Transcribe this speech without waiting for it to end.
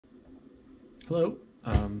Hello.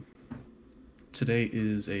 Today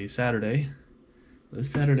is a Saturday. The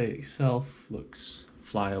Saturday itself looks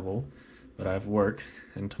flyable, but I have work,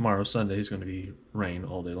 and tomorrow, Sunday, is going to be rain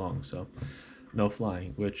all day long, so no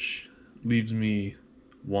flying, which leaves me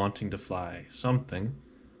wanting to fly something.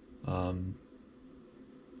 Um,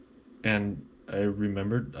 and I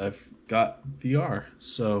remembered I've got VR,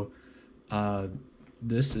 so uh,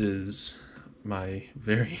 this is my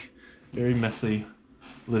very, very messy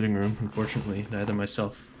living room. Unfortunately, neither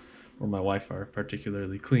myself or my wife are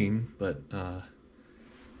particularly clean, but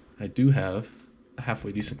I do have a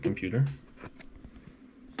halfway decent computer.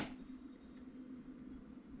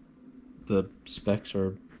 The specs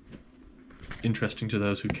are interesting to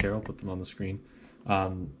those who care. I'll put them on the screen.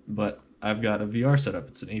 But I've got a VR setup.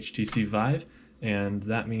 It's an HTC Vive, and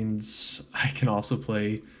that means I can also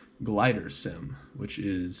play Glider Sim, which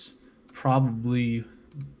is probably,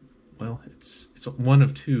 well, it's one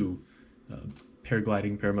of two uh,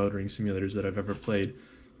 paragliding, paramotoring simulators that I've ever played,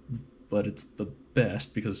 but it's the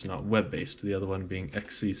best because it's not web-based. The other one being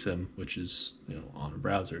XC Sim, which is on a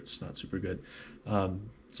browser. It's not super good. So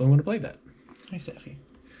I'm going to play that. Hi, Safi.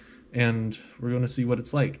 And we're going to see what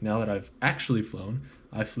it's like now that I've actually flown.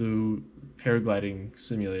 I flew paragliding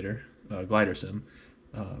simulator, glider sim,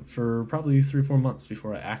 for probably 3 or 4 months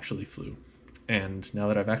before I actually flew. And now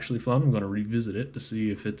that I've actually flown, I'm going to revisit it to see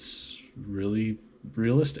if it's really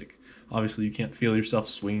realistic. Obviously, you can't feel yourself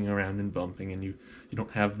swinging around and bumping, and you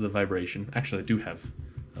don't have the vibration. Actually, I do have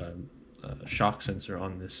a shock sensor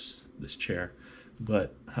on this chair,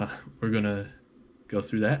 but we're going to go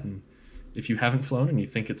through that. And if you haven't flown and you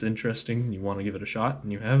think it's interesting and you want to give it a shot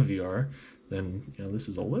and you have VR, then this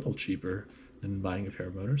is a little cheaper than buying a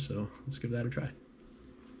paramotor, so let's give that a try.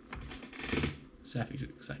 Safi's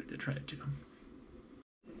excited to try it too.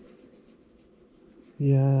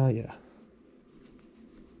 Yeah.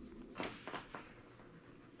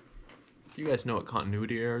 Do you guys know what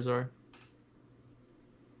continuity errors are?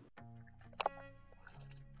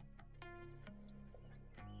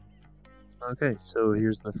 Okay, so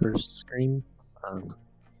here's the first screen. You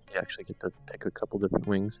actually get to pick a couple different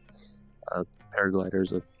wings. Paraglider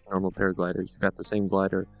is a normal paraglider. You've got the same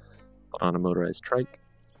glider, but on a motorized trike,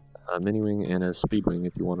 a mini wing, and a speed wing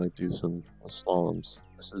if you want to do some slaloms.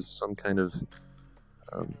 This is some kind of,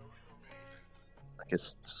 I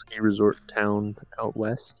guess, ski resort town out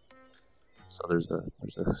west. So there's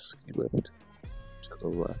a ski lift to the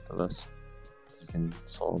left of us. You can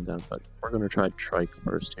slalom down, but we're going to try trike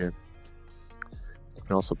first here. You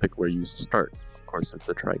can also pick where you start. Of course, it's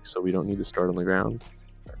a trike, so we don't need to start on the ground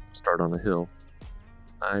or start on a hill.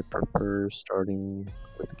 I prefer starting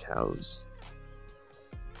with the cows.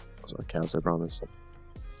 Those are cows, I promise.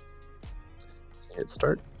 So hit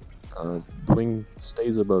start. The wing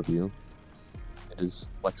stays above you. It is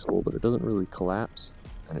flexible, but it doesn't really collapse,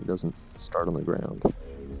 and it doesn't start on the ground.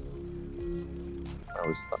 I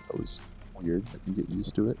always thought that was weird, but you get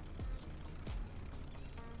used to it.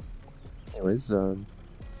 Anyways,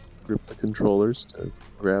 grip the controllers to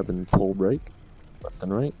grab and pull brake, left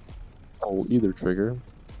and right. Pull either trigger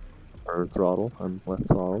for throttle. I'm left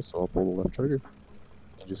throttle, so I'll pull the left trigger.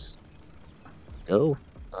 And just go.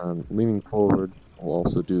 Leaning forward will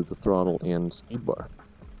also do the throttle and speed bar.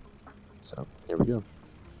 So, here we go.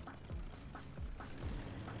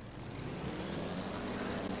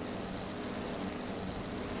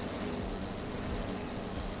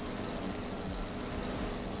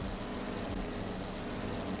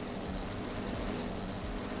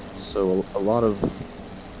 So a lot of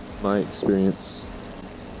my experience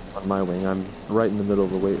on my wing, I'm right in the middle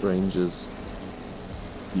of the weight range, is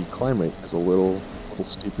the climb rate is a little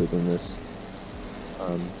steeper than this.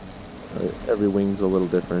 Every wing's a little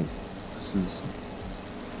different. This is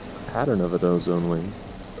the pattern of an ozone wing,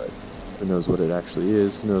 but who knows what it actually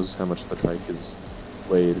is, who knows how much the trike is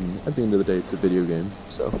weighed, and at the end of the day it's a video game.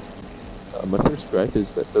 So my first gripe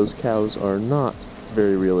is that those cows are not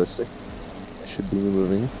very realistic. I should be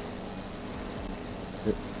moving.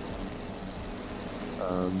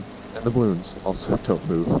 And the balloons also don't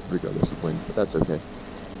move regardless of wind, but that's okay.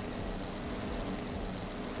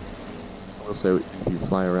 I will say, if you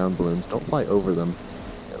fly around balloons, don't fly over them.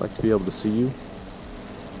 They like to be able to see you,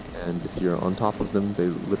 and if you're on top of them, they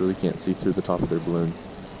literally can't see through the top of their balloon.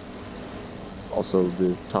 Also,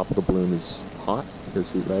 the top of the balloon is hot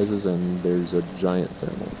because heat rises, and there's a giant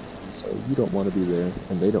thermal. So you don't want to be there,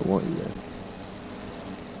 and they don't want you there.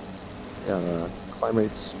 Yeah, climb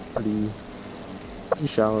rate's pretty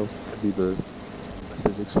shallow. Could be the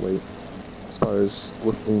physics weight. As far as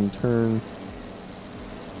look, lean, turn,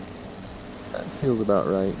 that feels about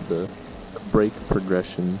right. The brake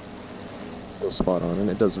progression feels spot on, and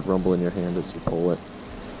it does rumble in your hand as you pull it.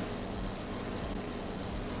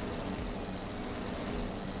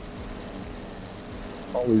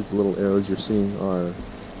 All these little arrows you're seeing are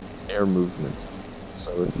air movement.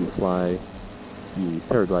 So if you fly the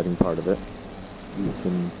paragliding part of it, you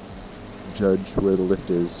can judge where the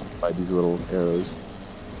lift is by these little arrows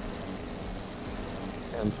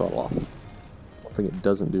and throttle off. One thing it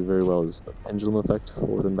doesn't do very well is the pendulum effect,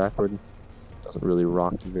 forward and backward. It doesn't really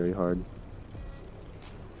rock you very hard.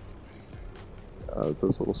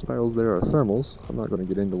 Those little spirals there are thermals. I'm not going to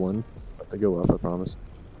get into one, but they go up, I promise.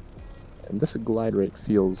 And this glide rate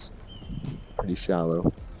feels pretty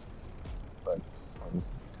shallow, but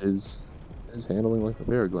it is handling like a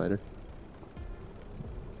paraglider.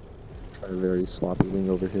 Try a very sloppy wing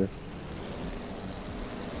over here.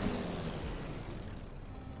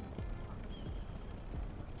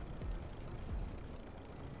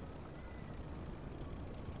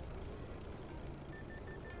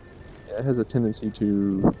 Yeah, it has a tendency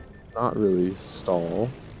to not really stall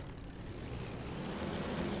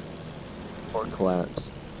or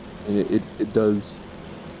collapse. I mean, it does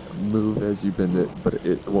move as you bend it, but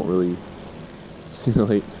it won't really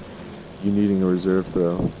simulate you needing a reserve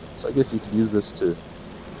throw. So I guess you could use this to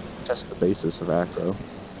test the basis of acro.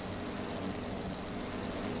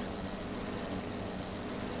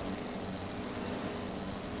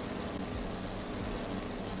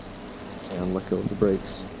 And let go of the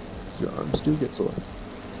brakes, as your arms do get sore.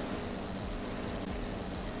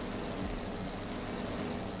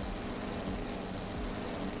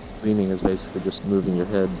 Leaning is basically just moving your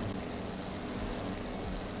head.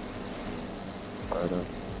 But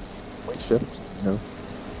weight shift, you know,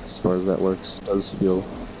 as far as that works, does feel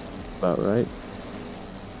about right.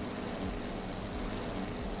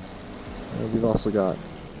 We've also got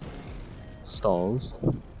stalls,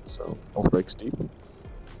 so both brakes deep.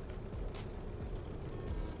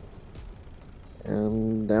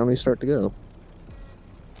 And down we start to go.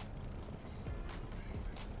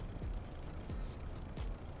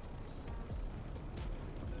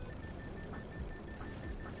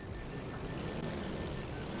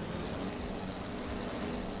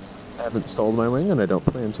 I haven't stalled my wing, and I don't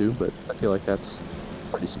plan to, but I feel like that's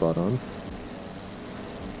pretty spot on.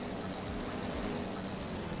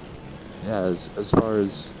 Yeah, as far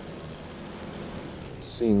as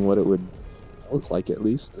seeing what it would look like, at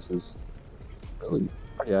least, this is really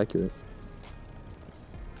pretty accurate.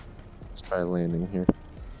 Let's try landing here.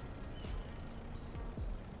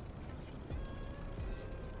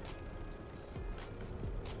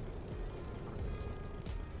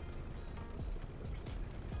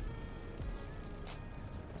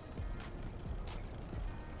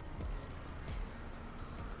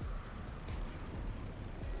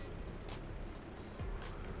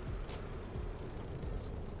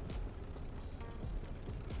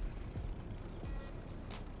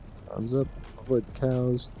 Arms up, avoid the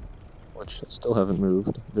cows, which still haven't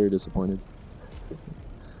moved. Very disappointed.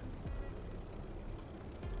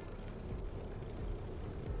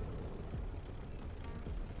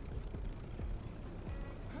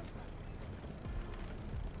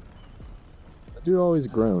 The dude always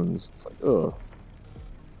groans. It's like, oh,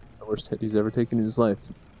 the worst hit he's ever taken in his life.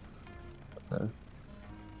 But,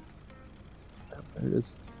 yeah, there it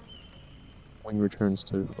is. Wing returns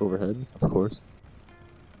to overhead, of course.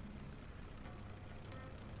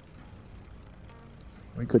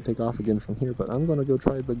 We could take off again from here, but I'm gonna go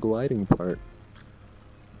try the gliding part.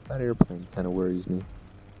 That airplane kind of worries me.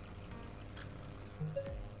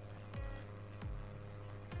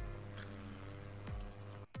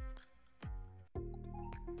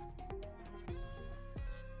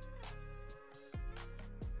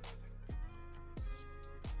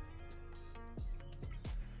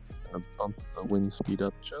 Gonna bump the wind speed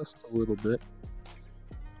up just a little bit.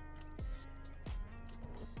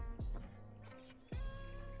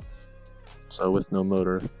 So with no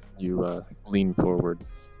motor, you lean forward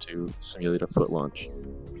to simulate a foot launch.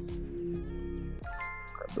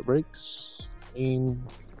 Grab the brakes, lean.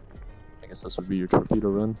 I guess this would be your torpedo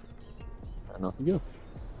run, and off you go.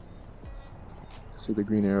 See the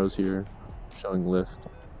green arrows here showing lift.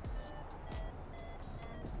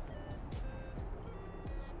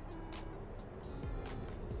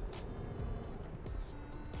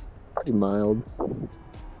 Pretty mild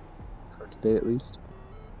for today, at least.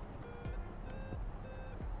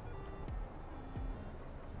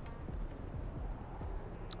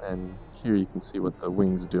 And here you can see what the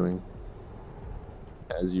wing's doing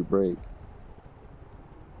as you brake.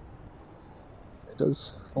 It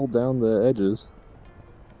does fold down the edges.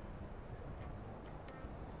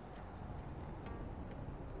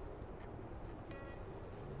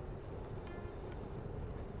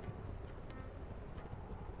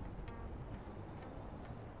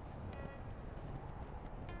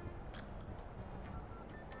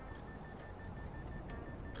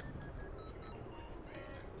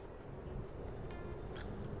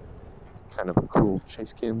 kind of a cool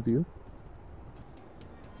chase cam view.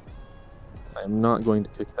 I am not going to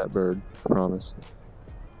kick that bird, I promise.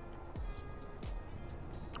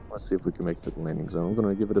 Let's see if we can make it to the landing zone. I'm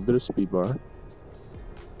going to give it a bit of speed bar.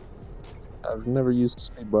 I've never used a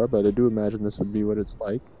speed bar, but I do imagine this would be what it's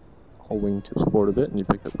like. The whole wing tips forward a bit and you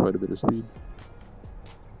pick up quite a bit of speed.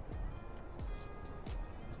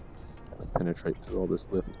 Kind of penetrate through all this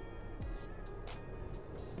lift.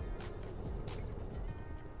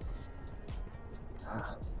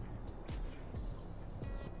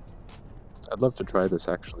 I'd love to try this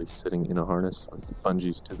actually sitting in a harness with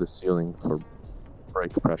bungees to the ceiling for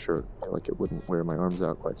brake pressure. I feel like it wouldn't wear my arms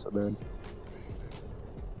out quite so bad.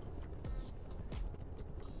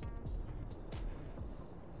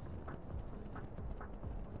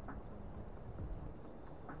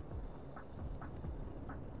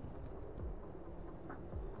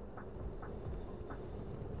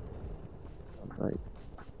 All right.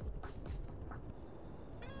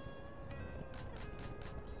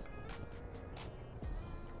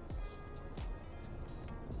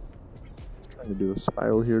 Trying to do a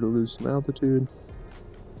spiral here to lose some altitude.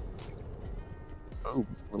 Oh,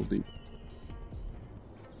 a little deep.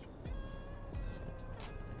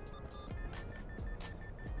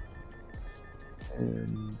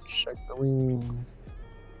 And check the wing.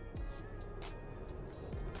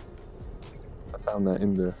 I found that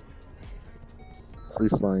in the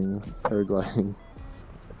free-flying paragliding.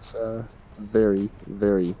 It's very,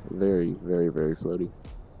 very, very, very, very floaty.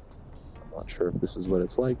 I'm not sure if this is what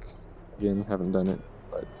it's like. Again, haven't done it,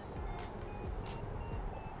 but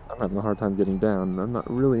I'm having a hard time getting down, and I'm not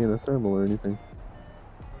really in a thermal or anything.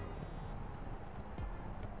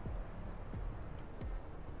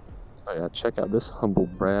 Oh yeah, check out this humble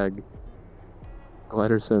brag.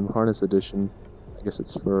 Glider Sim Harness Edition. I guess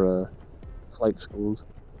it's for flight schools.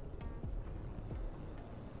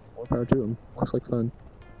 More power to them. Looks like fun.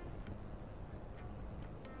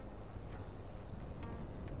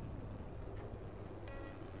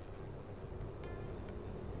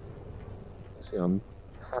 See, I'm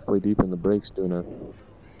halfway deep in the brakes doing a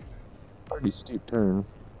pretty steep turn.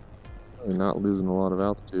 Really not losing a lot of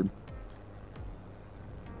altitude.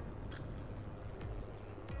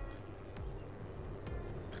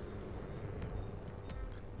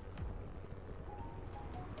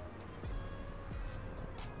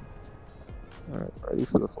 Alright, ready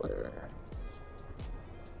for the flare.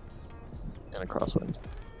 And a crosswind.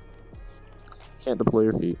 Can't deploy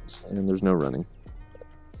your feet, and there's no running.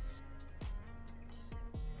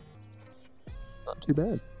 Not too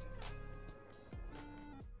bad.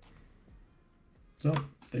 So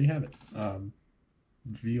there you have it.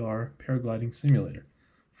 VR paragliding simulator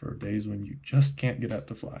for days when you just can't get out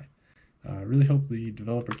to fly. I really hope the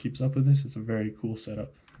developer keeps up with this. It's a very cool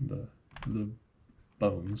setup. The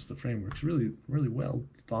bones, the framework's really well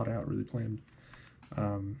thought out, really planned.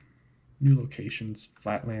 New locations,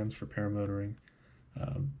 flatlands for paramotoring,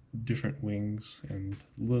 different wings, and a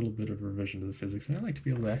little bit of revision to the physics. And I like to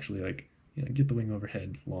be able to actually get the wing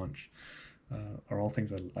overhead launch. Are all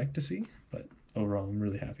things I'd like to see, but overall I'm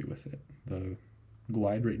really happy with it. The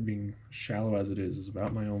glide rate being shallow as it is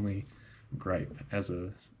about my only gripe as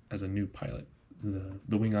a new pilot.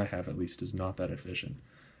 The wing I have at least is not that efficient,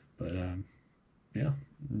 but yeah,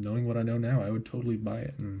 knowing what I know now, I would totally buy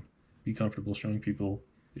it and be comfortable showing people,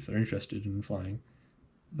 if they're interested in flying,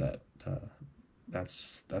 that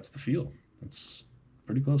that's the feel. It's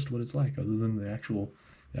pretty close to what it's like, other than the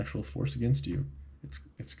actual force against you.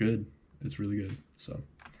 It's good. It's really good. So,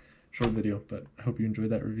 short video, but I hope you enjoyed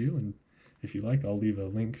that review, and if you like, I'll leave a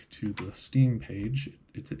link to the Steam page.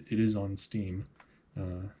 It is on Steam.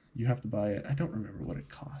 You have to buy it. I don't remember what it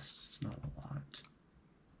costs. It's not a lot.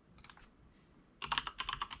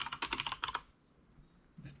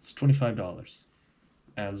 It's $25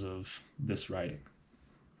 as of this writing,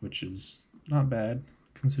 which is not bad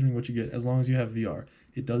considering what you get as long as you have VR.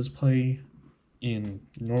 It does play in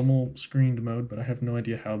normal screened mode, but I have no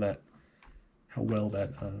idea how well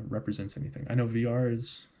that represents anything. I know VR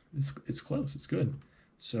it's close, it's good.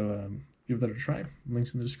 So give that a try.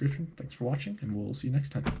 Links in the description. Thanks for watching, and we'll see you next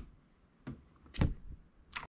time.